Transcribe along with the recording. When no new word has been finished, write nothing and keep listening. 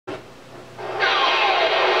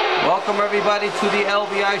welcome everybody to the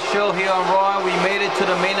LBI show here on Raw. We made it to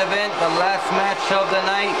the main event, the last match of the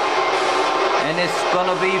night, and it's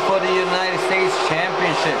gonna be for the United States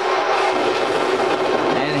Championship.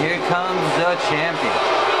 And here comes the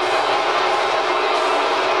champion.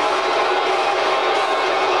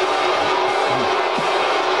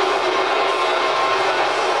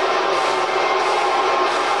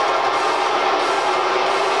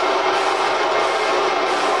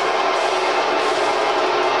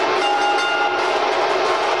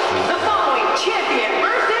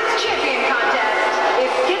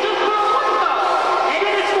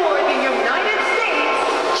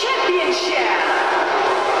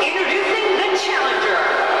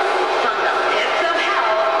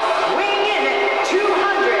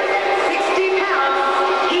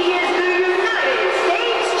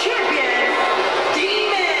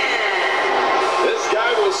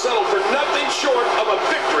 Settle for nothing short of a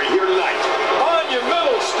victory here tonight.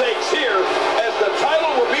 Monumental stakes here, as the title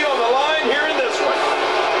will be on the line here in this one.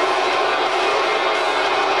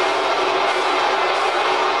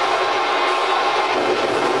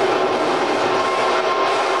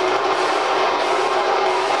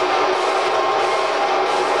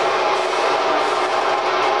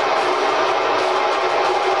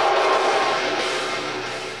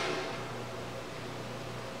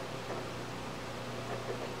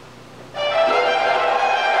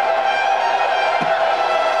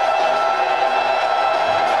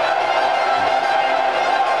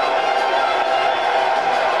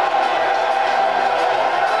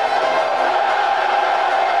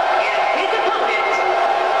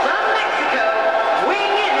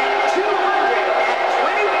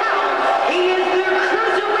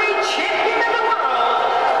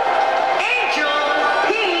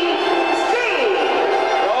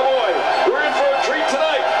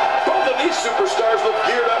 Superstars look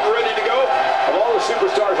geared up and ready to go. Of all the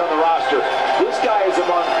superstars on the roster, this guy is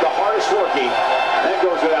among the hardest working. That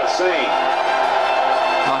goes without saying.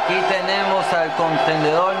 Aquí tenemos al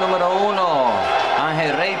contendedor número 1,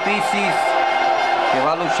 Angel Rey Picsis, que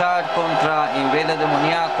va a luchar contra Invader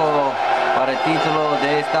Demoniaco para el título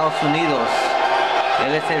de Estados Unidos.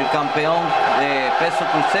 Él es el campeón de peso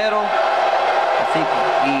crucero,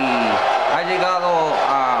 y ha llegado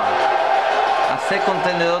a ser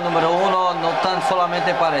contendedor número 1, no tan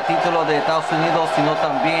solamente para el título de Estados Unidos, sino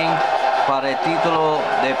también para el título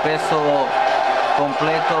de peso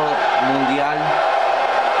completo mundial.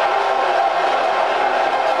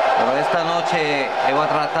 Pero esta noche él va a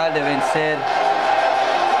tratar de vencer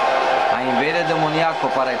a Invader Demoniaco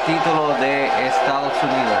para el título de Estados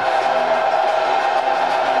Unidos.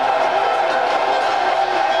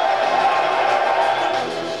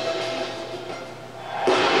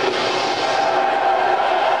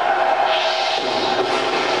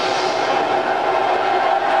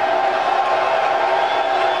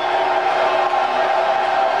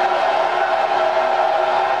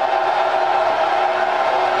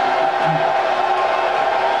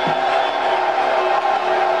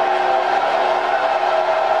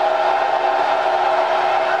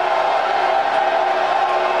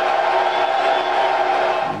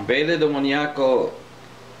 Invader Demoniaco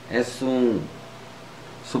es un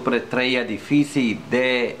superestrella difícil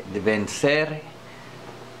de vencer.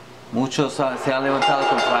 Muchos se han levantado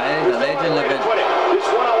contra él. The Legend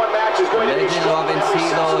lo ha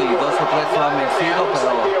vencido y 2 o 3 lo han vencido,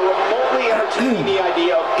 pero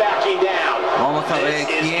vamos a ver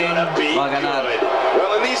quién va a ganar.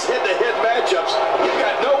 Well, in these head-to-head matchups, you've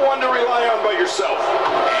got no one to rely on but yourself.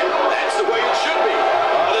 And that's the way it should be.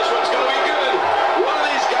 This one's going to be good. One of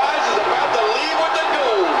these guys is about to leave with the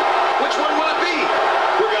gold. Which one will it be?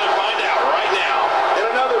 We're going to find out right now. And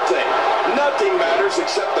another thing, nothing matters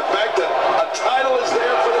except the fact that a title is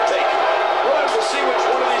there for the taking. We'll have to see which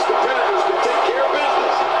one of these competitors can take care of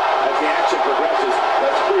business. As the action progresses,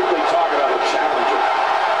 let's briefly talk about the challenger.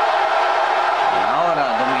 Ahora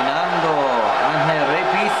dominando Angel Rey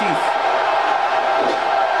Picsis.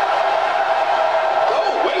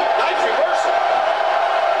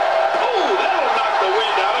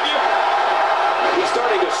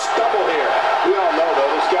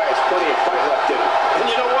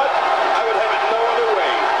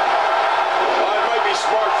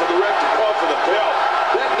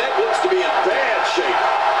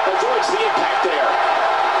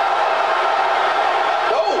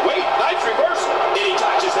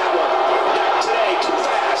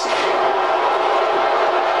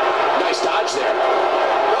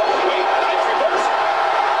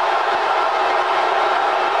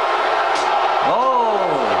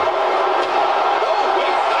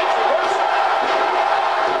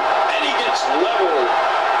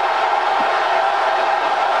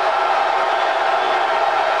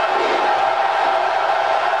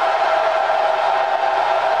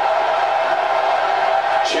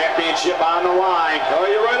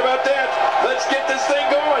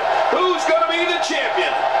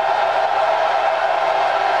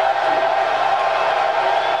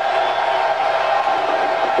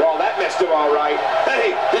 all right.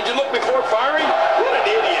 Hey, did you look before firing? What an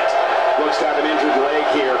idiot. Looks to have an injured leg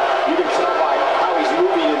here. You can tell by how he's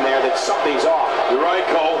moving in there that something's off. You're right,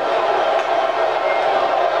 Cole.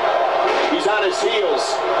 He's on his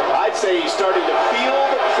heels. I'd say he's starting to feel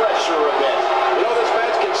the pressure a bit. You know, this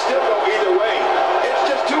match can still go either way. It's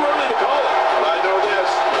just too early to call it. But I know this.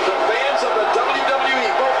 The fans of the WWE,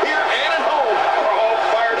 both here and at home, are all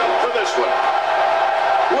fired up for this one.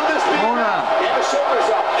 Will this be enough? And the shoulders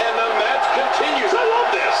up. And the match continues. I love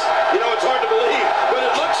this. You know, it's hard to believe, but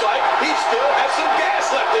it looks like he still has some gas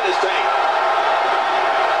left in his tank.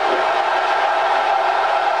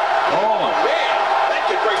 Oh, man. That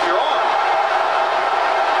could break your arm.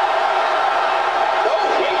 Oh,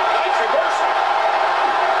 wait. Nice reversal.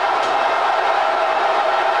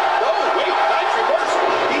 Oh, wait. Nice reversal.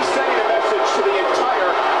 He's sending a message to the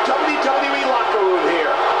entire WWE locker room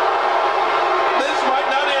here. This might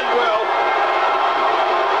not end well.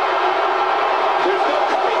 There's no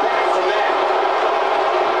coming back from that.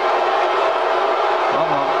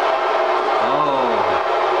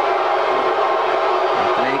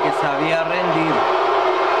 Creí que se había rendido.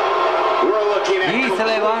 Y se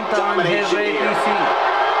levanta Angel Rey Picsis.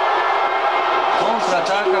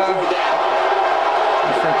 Contraataca.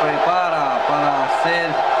 Y se prepara para hacer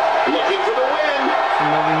su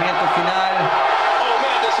movimiento final. Oh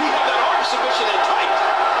man, does he have that arm submission in tight?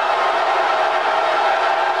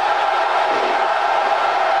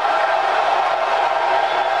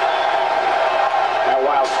 That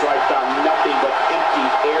wild strike found nothing but empty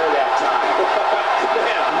air that time.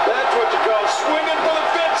 Man, that's what you call swinging for the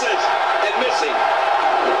fences and missing.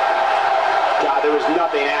 God, there was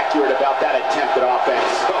nothing accurate about that attempted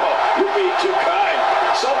offense. Oh, you're being too kind.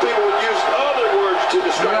 Some people would use other words to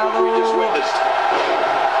describe what we just witnessed.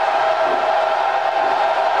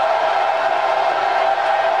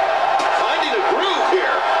 Finding a groove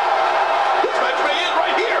here. This match may end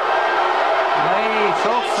right here. Hey,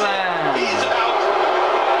 choke slam. He's out.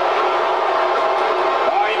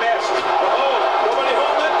 Oh, he missed. Oh, nobody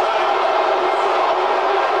home that time.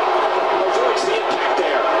 Avoids the impact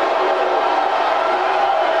there.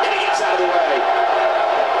 And he gets out of the way.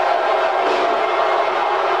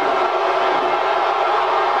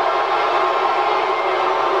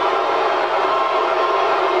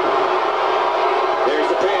 There's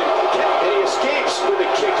the pin. And he escapes with a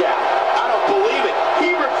kick out. I don't believe it.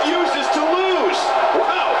 He refuses to lose.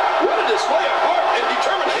 Wow, what a display of heart and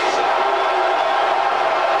determination.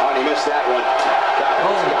 Oh, and he missed that one.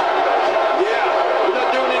 Yeah, you're not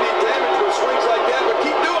doing any damage with swings like that, but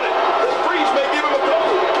keep doing it. The freeze may give him a goal.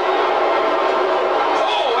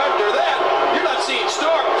 Oh, after that, you're not seeing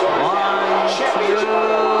stars. Championship.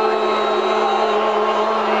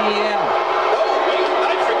 Yeah. Oh, wait,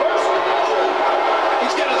 nice reversal. Oh,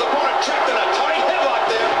 he's got his opponent checked in a tight headlock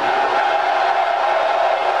there.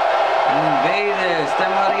 Invader está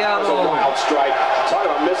mareado. That was a wild strike. Talk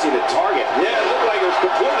about missing the target. Yeah, it looked like it was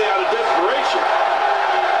completely out of desperation.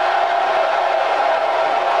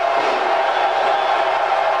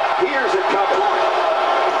 Here's a couple.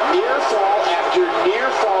 Near fall after near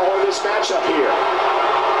fall in this matchup here.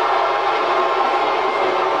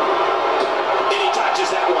 And he touches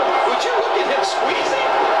that one. Would you look at him squeezing?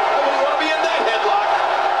 I wouldn't want to be in that headlock.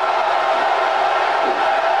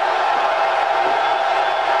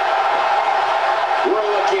 We're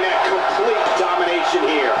looking at complete domination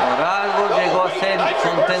here. Por algo llegó a ser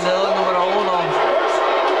contendedor número 1.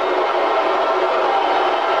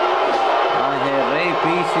 Angel Rey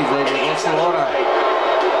Picsis, le llegó su hora.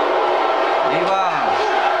 Ahí va.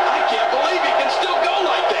 I can't believe he can still go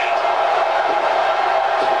like that.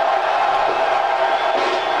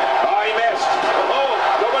 Oh, he missed. Oh,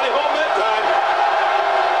 nobody home that time.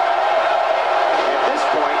 At this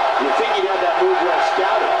point, you think he'd have that move well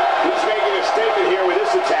scouted. He's making a statement here with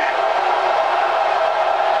this attack.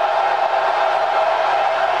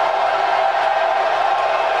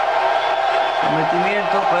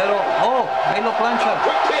 Sometimiento, pero ahí lo plancha.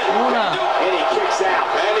 Una. And he kicks out.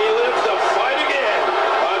 And he lives to fight again.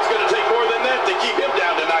 It's going to take more than that to keep him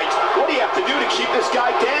down tonight. What do you have to do to keep this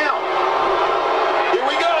guy down? Here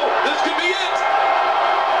we go. This could be it.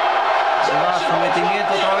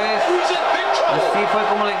 Sometimiento otra vez. Así fue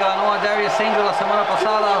como le ganó a Darius Angel la semana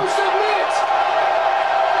pasada.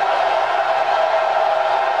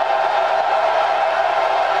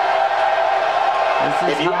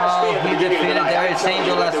 This is how he defeated Darius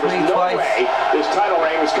Angel last week twice. His title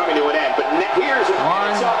reign was coming to an end, but here's a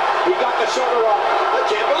hands up. He got the shoulder up. I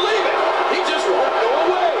can't believe it. He just won't go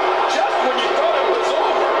away. Just when you thought it was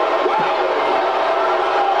over. Wow.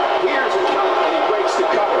 Here's a count, and he breaks the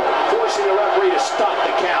cover, forcing the referee to stop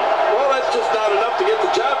the count. Well, that's just not enough to get the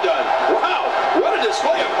job done. Wow.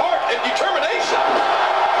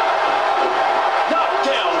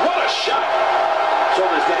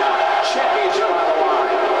 shoulders down. Championship on the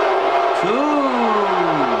line. 2.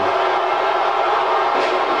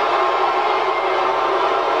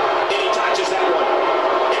 And he touches that one.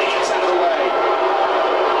 And he gets out of the way.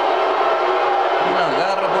 Una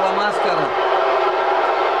agarra por la máscara.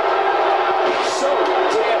 So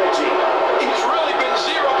damaging. He's really been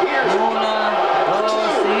zero here. 1, 2 y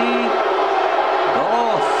 2.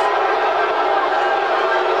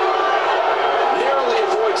 Narrowly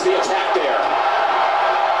avoids the attack there.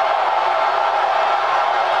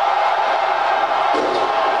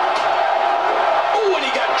 Oh, and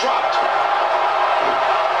he got dropped.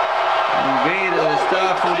 Invader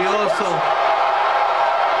está furioso.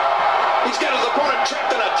 He's got his opponent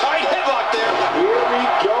trapped in a tight headlock there. Here we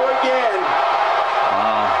go again.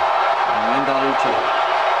 Wow, tremenda lucha.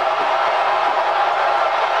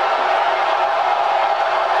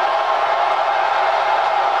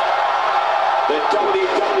 The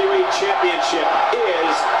WWE Championship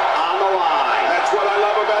is on the line. That's what I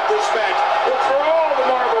love about this match. It's for all the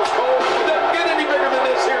marbles, Cole. It doesn't get any bigger than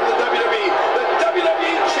this here in the WWE. The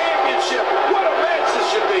WWE Championship. What a match this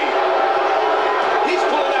should be. He's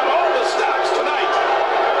pulling out all the stops tonight.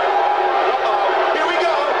 Uh-oh. Here we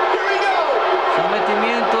go. Here we go.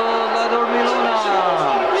 Sometimiento, la dormilona.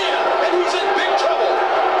 Yeah, and he's in big trouble.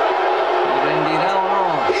 ¿Rendirá o no?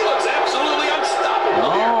 He looks absolutely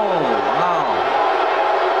unstoppable here. No, wow.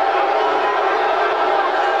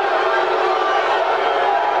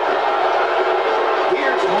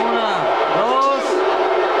 Here's 1, 2.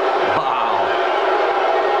 Wow.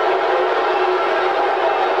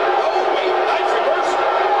 Oh, wait, nice reversal.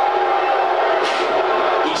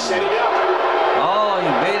 He's setting up. Oh,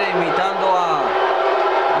 Invader imitando a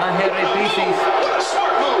Angel Rey Picsis. What a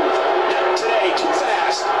smart move. Not today, too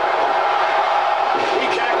fast. He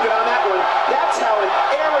connected on that one. That's how an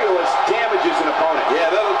aerialist damages an opponent. Yeah,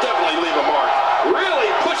 that'll definitely leave a mark. Really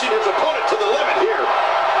pushing his opponent to the limit here.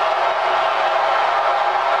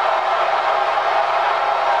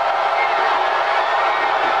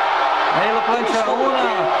 Ahí lo plancha. 1,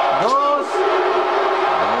 2.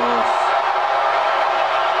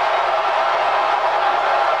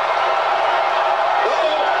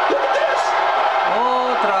 Uh-oh, look at this.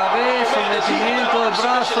 Otra vez sometimiento del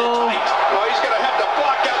brazo. Oh, he's going to have to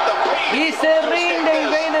block out the pain. Y se rinde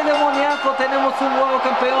Invader Demoniaco. Tenemos un nuevo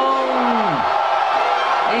campeón.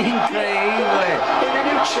 Increíble. And a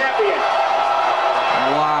new champion.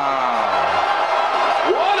 Wow.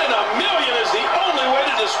 1 in a million is the only way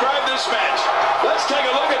to describe this match. Let's take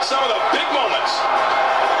a look at some of the big moments.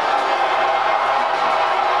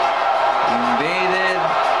 Invader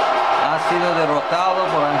ha sido derrotado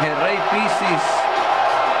por Angel Rey Picsis.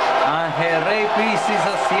 Angel Rey Picsis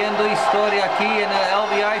haciendo historia aquí en el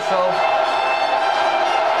LBI Show.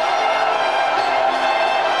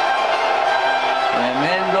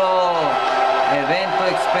 Tremendo evento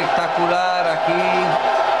espectacular aquí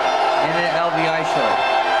en el LBI Show.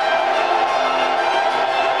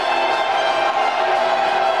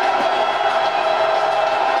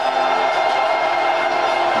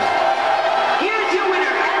 Here's your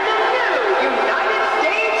winner and the new United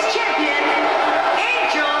States Champion,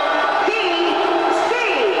 Angel Rey.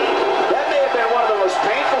 That may have been one of the most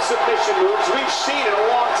painful submission moves we've seen in a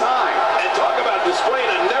long time. And talk about displaying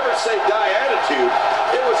a never-say-die attitude.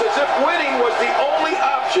 It was as if winning was the only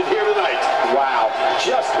option here tonight. Wow.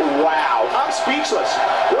 Just wow. I'm speechless.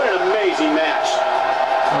 What an amazing match.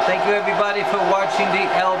 Well, thank you everybody for watching the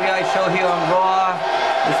LBI show here on Raw.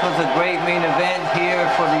 This was a great main event here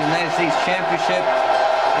for the United States Championship.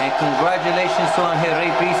 And congratulations to Angel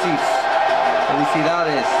Rey Picsis.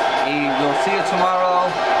 Felicidades. Y we'll see you tomorrow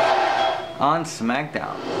on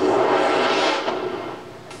SmackDown.